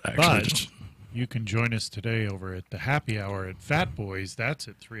that, actually. You can join us today over at the happy hour at Fat Boys. That's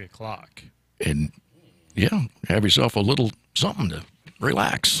at 3 o'clock. And, yeah, have yourself a little something to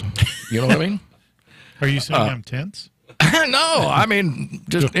relax. You know what I mean? Are you saying I'm tense? No, I mean,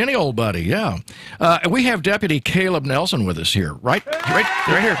 just any old buddy, yeah. We have Deputy Caleb Nelson with us here, right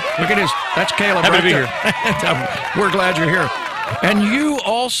here. Look at his, that's Caleb. Happy right to be there. here. We're glad you're here. And you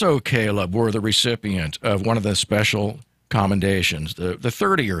also, Caleb, were the recipient of one of the special commendations, the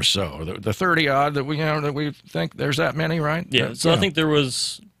 30 or so, the 30 odd that we think there's that many, right? Yeah. So I think there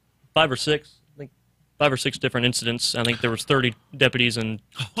was 5 or 6. I think 5 or 6 different incidents. I think there was 30 deputies and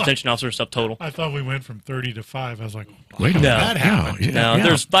detention officers stuff total. I thought we went from 30 to 5. I was like, wait a minute, that happened. No,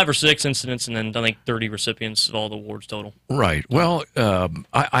 there's 5 or 6 incidents, and then I think 30 recipients of all the awards total. Right. Well,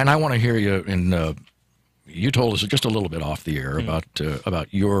 I want to hear you in. You told us just a little bit off the air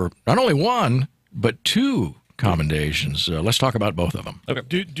about your not only 1 but 2 commendations. Let's talk about both of them. Okay.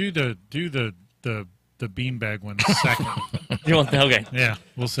 Do the the beanbag one second. You want okay? Yeah,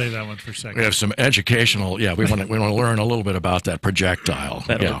 we'll save that one for second. We have some educational. Yeah, we want to learn a little bit about that projectile.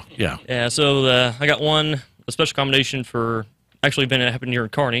 Yeah. So I got a special accommodation for actually event that happened here in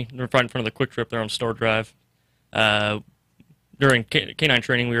Kearney, right in front of the Quick Trip there on Star Drive. During canine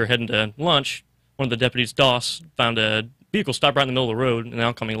training, we were heading to lunch. One of the deputies, Doss, found a vehicle stopped right in the middle of the road in the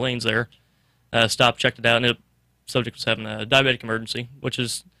oncoming lanes there. Stopped, checked it out, and the subject was having a diabetic emergency, which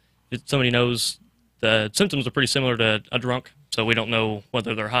is, if somebody knows, the symptoms are pretty similar to a drunk, so we don't know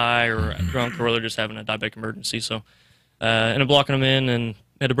whether they're high or drunk or whether they're just having a diabetic emergency. So ended up blocking him in and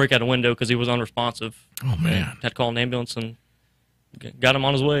had to break out a window because he was unresponsive. Oh, man. Had to call an ambulance and got him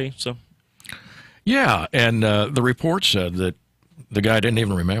on his way. So. Yeah, and the report said that the guy didn't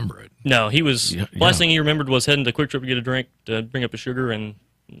even remember it. No, he was. Last thing he remembered was heading to Quick Trip to get a drink to bring up his sugar, and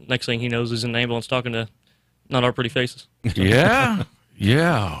next thing he knows, he's in the ambulance talking to not our pretty faces. Yeah,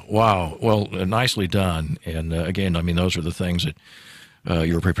 yeah. Wow. Well, nicely done. And again, I mean, those are the things that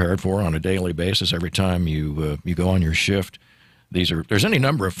you're prepared for on a daily basis. Every time you go on your shift, there's any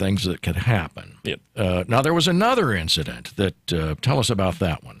number of things that could happen. Yep. Now, there was another incident that tell us about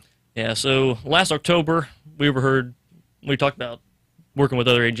that one. Yeah. So last October, we talked about working with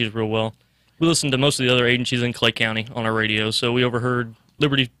other agencies real well. We listened to most of the other agencies in Clay County on our radio, so we overheard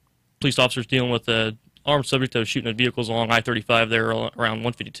Liberty police officers dealing with an armed subject that was shooting at vehicles along I-35 there around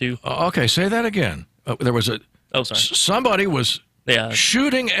 152. Okay, say that again. There was somebody was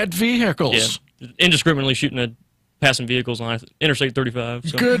shooting at vehicles. Yeah, indiscriminately shooting at passing vehicles on Interstate 35.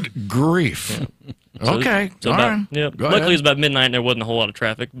 So. Good grief. Yeah. So okay, all right. Yeah, luckily it was about midnight and there wasn't a whole lot of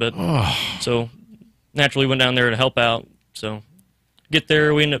traffic, but so naturally went down there to help out. So get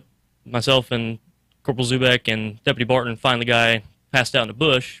there, we end up, myself and Corporal Zubek and Deputy Barton find the guy passed out in a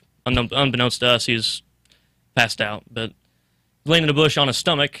bush. Unbeknownst to us, he's passed out, but laying in a bush on his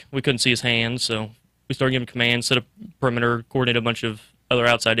stomach. We couldn't see his hands, so we started giving commands, set up perimeter, coordinate a bunch of other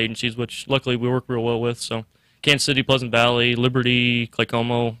outside agencies, which luckily we work real well with. So Kansas City, Pleasant Valley, Liberty, Clay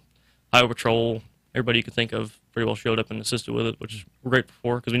Como, Highway Patrol, everybody you could think of pretty well showed up and assisted with it, which we're grateful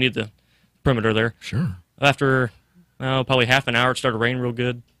for because we need the perimeter there. Sure. After probably half an hour, it started raining real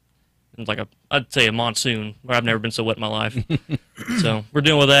good. It was I'd say a monsoon, where I've never been so wet in my life. So we're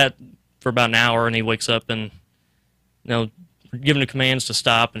dealing with that for about an hour, and he wakes up and, giving the commands to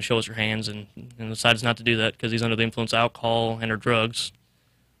stop and show us your hands, and decides not to do that because he's under the influence of alcohol and or drugs.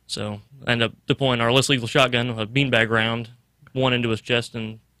 So I end up deploying our less lethal shotgun, a beanbag round, one into his chest,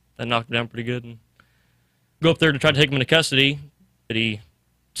 and that knocked him down pretty good. And go up there to try to take him into custody, but he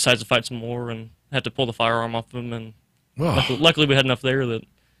decides to fight some more and had to pull the firearm off him. And luckily we had enough there that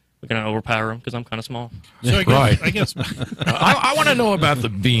we can overpower him because I'm kind of small. So I guess I want to know about the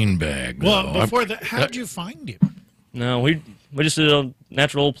beanbag. Well, before that, how did you find him? No, we just did a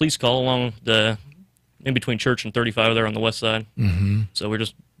natural old police call along in between Church and 35 there on the west side. Mm-hmm. So we're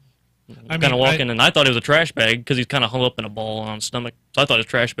just kind of walking, and I thought it was a trash bag because he's kind of hung up in a ball on his stomach. So I thought it was a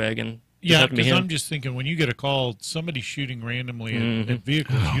trash bag, and yeah, because I'm just thinking when you get a call, somebody's shooting randomly at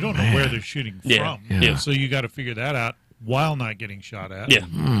vehicles, you don't know where they're shooting from. Yeah. So you got to figure that out while not getting shot at. Yeah.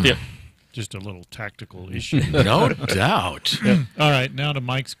 Yeah. Just a little tactical issue. No doubt. All right, now to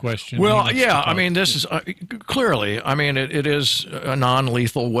Mike's question. Well, yeah, I mean, this is clearly, I mean, it is a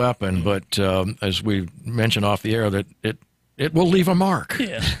non-lethal weapon, but as we mentioned off the air, that it will leave a mark.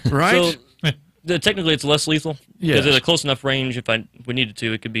 Yeah. Right? So, technically, it's less lethal. Because at a close enough range, if we needed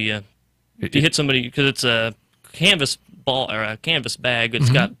to, it could be if you hit somebody, because it's a canvas ball or a canvas bag, it's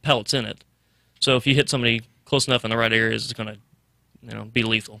got pellets in it. So if you hit somebody close enough in the right areas, it's going to be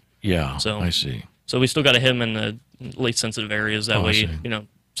lethal. Yeah, so I see. So we still got to hit them in the least sensitive areas. That way,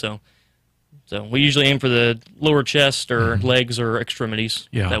 So we usually aim for the lower chest or legs or extremities.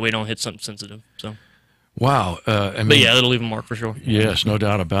 Yeah. That way, we don't hit something sensitive. So. Wow. But yeah, it'll leave a mark for sure. Yes, no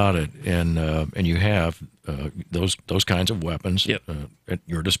doubt about it. And you have those kinds of weapons at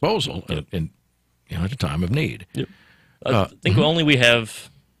your disposal at a time of need. Yep. I think we have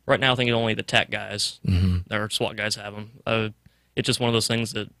right now. I think only the TAC guys or SWAT guys have them. It's just one of those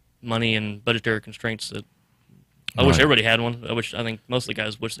things that money and budgetary constraints that I wish everybody had one. I think most of the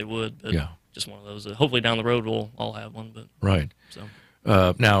guys wish they would. But just one of those. Hopefully down the road we'll all have one. But right.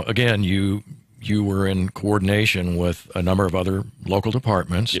 So now again, you were in coordination with a number of other local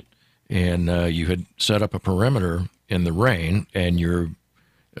departments, and you had set up a perimeter in the rain. And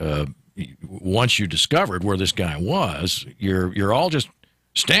once you discovered where this guy was, you're all just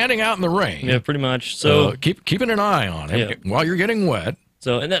standing out in the rain. Yeah, pretty much. So keeping an eye on him while you're getting wet.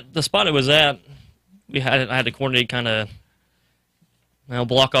 So, and the spot it was at, I had to coordinate kind of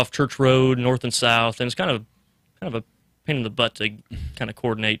block off Church Road, north and south, and it's kind of a pain in the butt to kind of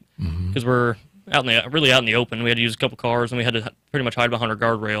coordinate because we're really out in the open. We had to use a couple cars, and we had to pretty much hide behind our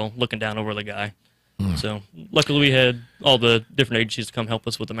guardrail, looking down over the guy. So luckily, we had all the different agencies to come help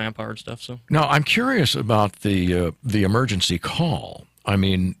us with the manpower and stuff. So now I'm curious about the emergency call. I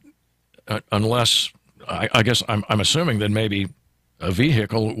mean, unless I guess I'm assuming that maybe a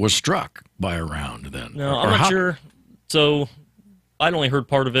vehicle was struck by a round. Then no, I'm not sure. So I'd only heard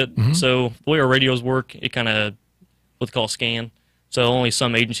part of it. So the way our radios work, it kind of what's called scan. So only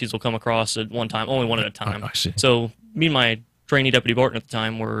some agencies will come across at one time, only one at a time. I see. So me and my trainee Deputy Barton at the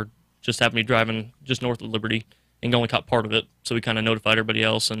time were just happened to be driving just north of Liberty and only caught part of it. So we kind of notified everybody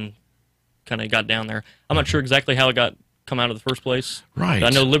else and kind of got down there. I'm not sure exactly how it got come out of the first place. Right. But I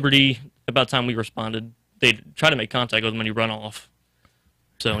know Liberty, about the time we responded, they'd try to make contact with them when you run off.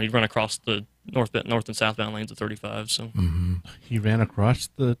 So you'd run across the north and southbound lanes of 35. So He ran across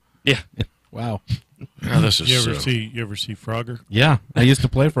the... Yeah. Wow. Yeah, this is you ever see Frogger? Yeah, I used to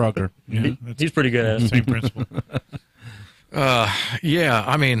play Frogger. Yeah, he's pretty good at it. Same principle. Yeah,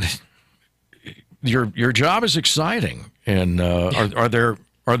 I mean, your job is exciting, and are there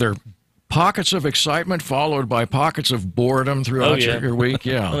pockets of excitement followed by pockets of boredom throughout your week?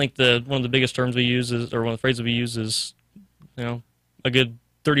 Yeah, I think one of the biggest terms we use is, or one of the phrases we use is, a good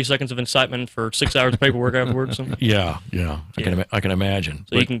 30 seconds of excitement for 6 hours of paperwork afterwards. So. Yeah. I can imagine.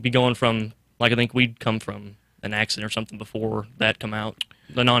 So you can be going from, like, I think we'd come from an accident or something before that come out,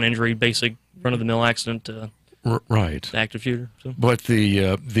 the non-injury, basic run-of-the-mill accident to right, active shooter. So. But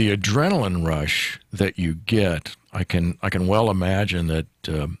the adrenaline rush that you get, I can well imagine that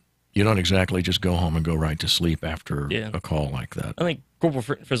you don't exactly just go home and go right to sleep after a call like that. I think Corporal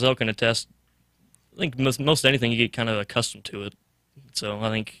Frizzell can attest. I think most anything you get kind of accustomed to it. So I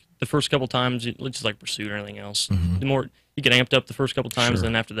think the first couple times, it's just like pursuit or anything else. The more you get amped up the first couple times, Sure.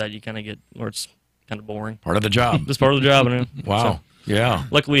 then after that you kind of get where it's kind of boring. Part of the job. It's part of the job. Wow. So, yeah.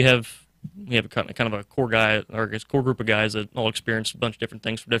 Luckily, we have a kind of a core guy, or a core group of guys that all experience a bunch of different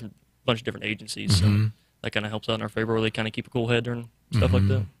things for bunch of different agencies. So that kind of helps out in our favor, where they kind of keep a cool head during stuff like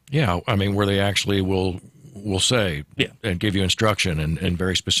that. Yeah, I mean, where they actually will say and give you instruction and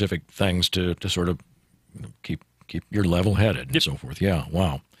very specific things to sort of keep your level headed and so forth. Yeah,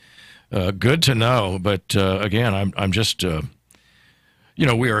 wow. Good to know. But again, I'm just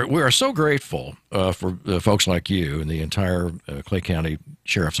we are so grateful for folks like you and the entire Clay County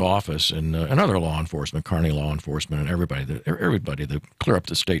Sheriff's Office and other law enforcement, Kearney law enforcement, and everybody that clear up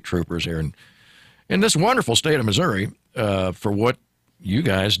the state troopers here in this wonderful state of Missouri for what you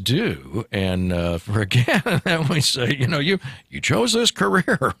guys do, and for again, we say, you chose this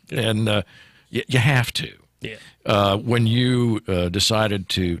career, and you have to. Yeah. When you decided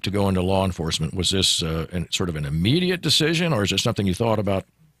to go into law enforcement, was this sort of an immediate decision, or is it something you thought about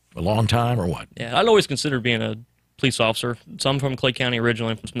a long time, or what? Yeah, I'd always considered being a police officer. So I'm from Clay County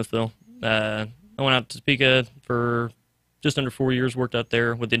originally, from Smithville. I went out to Topeka for just under 4 years, worked out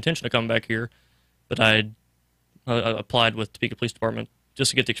there with the intention of coming back here, but I applied with Topeka Police Department just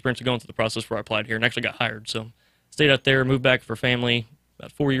to get the experience of going through the process before I applied here, and actually got hired. So stayed out there, moved back for family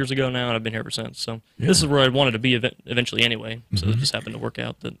about 4 years ago now, and I've been here ever since. So this is where I wanted to be eventually anyway. So it just happened to work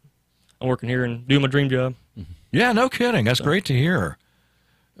out that I'm working here and doing my dream job. Yeah, no kidding. That's great to hear.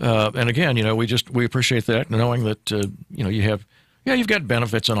 And again, we appreciate that, knowing that you've got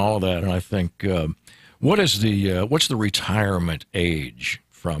benefits and all of that. And I think what's the retirement age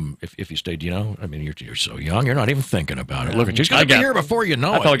from if you stayed? I mean, you're so young, you're not even thinking about it. Look at you, going to be here before you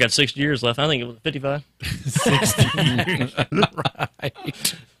know it. I probably got 60 years left. I think it was 55. 60 years,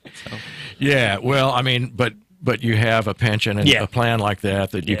 right? So. Yeah. Well, I mean, but you have a pension and a plan like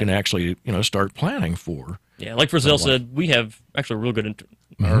that you can actually start planning for. Yeah, like Frizzell said, we have actually real good.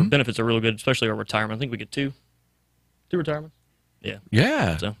 Our benefits are really good, especially our retirement. I think we get two retirements. Yeah.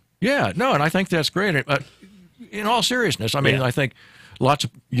 Yeah. So. Yeah. No, and I think that's great. In all seriousness, I mean, I think lots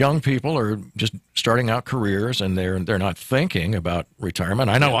of young people are just starting out careers, and they're not thinking about retirement.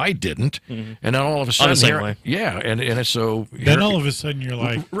 I know I didn't, and then all of a sudden, and it's so. Then all of a sudden, you're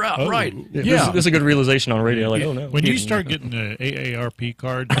like, right, yeah. This is a good realization on radio. Like, oh no. When you start getting the AARP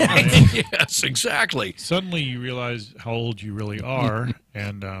card, yes, exactly. Suddenly you realize how old you really are,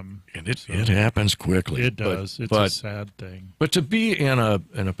 and it happens quickly. It does. It's a sad thing. But to be in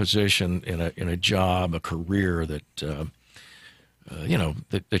a position, in a job, a career that.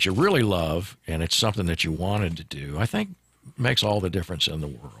 That you really love, and it's something that you wanted to do, I think makes all the difference in the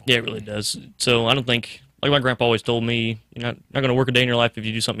world. Yeah, it really does. So I don't think, like my grandpa always told me, you're not going to work a day in your life if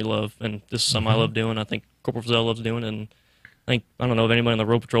you do something you love, and this is something I love doing. I think Corporal Frizzell loves doing, and I don't know of anybody on the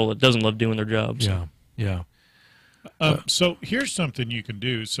road patrol that doesn't love doing their job. So. Yeah. So here's something you can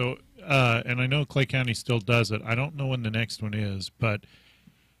do. So, and I know Clay County still does it. I don't know when the next one is, but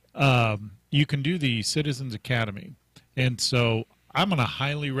you can do the Citizens Academy. And so I'm going to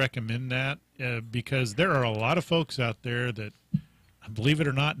highly recommend that because there are a lot of folks out there that, believe it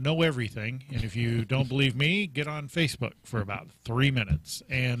or not, know everything. And if you don't believe me, get on Facebook for about 3 minutes.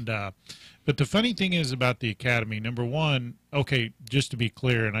 And but the funny thing is about the academy, number one, okay, just to be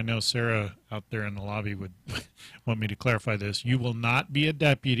clear, and I know Sarah out there in the lobby would want me to clarify this, you will not be a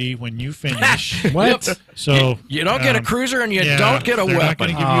deputy when you finish. What? So you don't get a cruiser and you don't get a they're weapon. not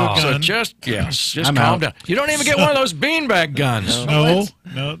gonna give you a gun. So just calm down. You don't even get one of those beanbag guns. No,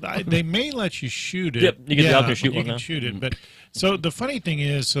 they may let you shoot it. Yep, you can get out there and shoot you one can now. shoot it, but so the funny thing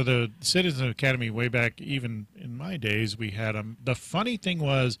is, so the Citizen Academy way back, even in my days, we had them. The funny thing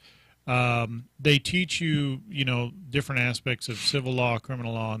was, they teach you, different aspects of civil law,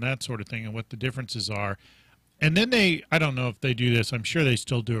 criminal law, and that sort of thing, and what the differences are. And then I don't know if they do this. I'm sure they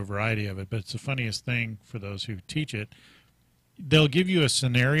still do a variety of it, but it's the funniest thing for those who teach it. They'll give you a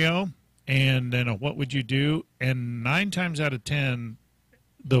scenario, and then a what would you do, and 9 times out of 10.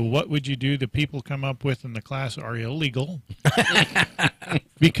 The what would you do the people come up with in the class are illegal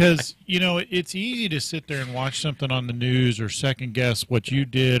because, it's easy to sit there and watch something on the news or second guess what you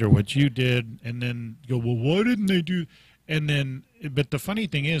did and then go, well, why didn't they do? And then, but the funny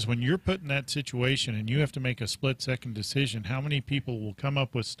thing is when you're put in that situation and you have to make a split-second decision, how many people will come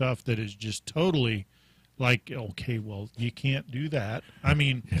up with stuff that is just totally like, okay, well, you can't do that. I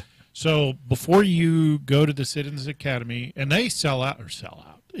mean, so before you go to the Citizens Academy, and they sell out,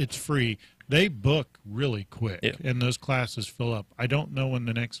 it's free. They book really quick, and those classes fill up. I don't know when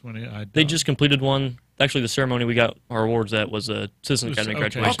the next one is. They just completed one. Actually, the ceremony we got our awards at was a Citizen Academy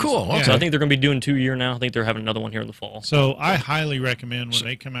graduation. Oh, cool. Okay. So I think they're going to be doing 2 a year now. I think they're having another one here in the fall. So I highly recommend when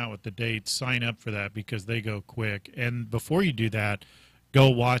they come out with the dates, sign up for that because they go quick. And before you do that, go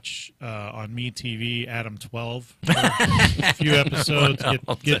watch on MeTV Adam 12 for a few episodes.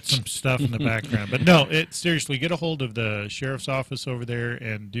 Get some stuff in the background. But no, seriously, get a hold of the sheriff's office over there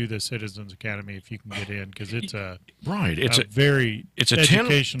and do the Citizens Academy if you can get in because it's a very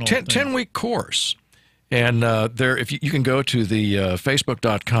educational 10-week course. And if you can go to the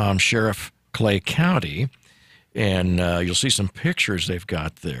Facebook.com Sheriff Clay County, and you'll see some pictures they've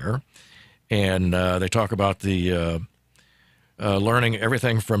got there. And they talk about the learning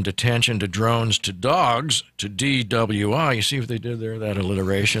everything from detention to drones to dogs to DWI. You see what they did there, that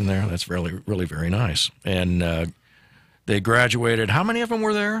alliteration there? That's really very nice. And they graduated. How many of them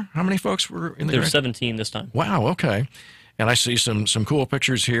were there? How many folks were in the There were 17 this time. Wow, okay. And I see some cool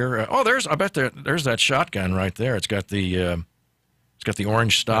pictures here. I bet there's that shotgun right there. It's got the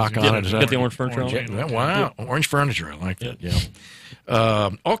orange stock on it. It's got the orange furniture on it. Wow, orange furniture. I like that. Yeah.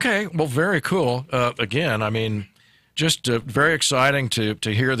 Okay, well, very cool. Again, I mean, just very exciting to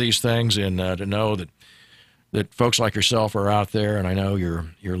hear these things and to know that folks like yourself are out there. And I know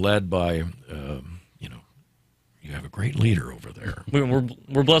you're led by, you have a great leader over there.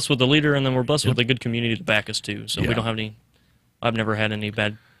 We're blessed with the leader, and then we're blessed with a good community to back us too. So we don't have any. I've never had any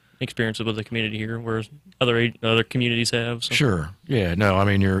bad experiences with the community here, whereas other communities have. So. Sure. Yeah. No. I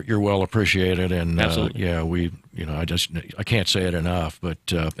mean, you're well appreciated, and absolutely. I can't say it enough. But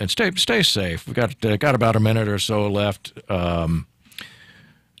and stay safe. We got about a minute or so left.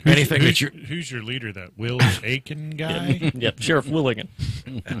 Who's your leader? That Will Aiken guy? Yep, Sheriff Will Aiken.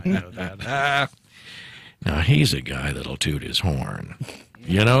 I know that. Now he's a guy that'll toot his horn.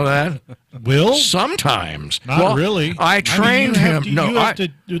 You know that? Will? Sometimes. Not really. I trained him. You have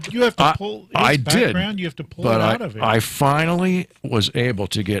to pull his background. You have to pull it out of it. I finally was able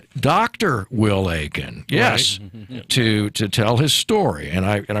to get Dr. Will Aiken, yes, to tell his story. And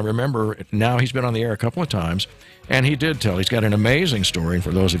I remember now he's been on the air a couple of times, and he did tell. He's got an amazing story. And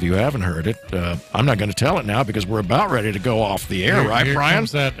for those of you who haven't heard it, I'm not going to tell it now because we're about ready to go off the air, right, here Brian?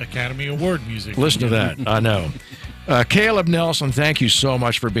 Comes that Academy Award music. Listen to that. I know. Caleb Nelson, thank you so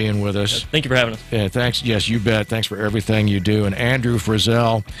much for being with us. Thank you for having us. Thanks. Yes, you bet. Thanks for everything you do. And Andrew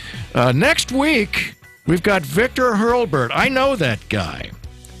Frizzell. Next week, we've got Victor Hurlbert. I know that guy.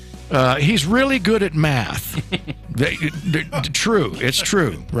 He's really good at math. True. It's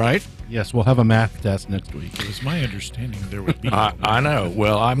true, right? Yes, we'll have a math test next week. It was my understanding there would be. I know.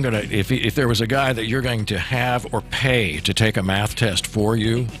 Well, I'm going to, if there was a guy that you're going to have or pay to take a math test for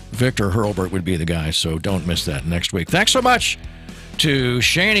you, Victor Hurlbert would be the guy, so don't miss that next week. Thanks so much to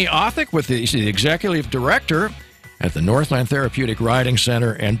Shani Othick, with the executive director at the Northland Therapeutic Riding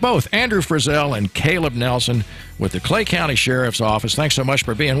Center, and both Andrew Frizzell and Caleb Nelson with the Clay County Sheriff's Office. Thanks so much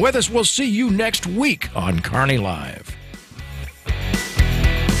for being with us. We'll see you next week on Kearney Live.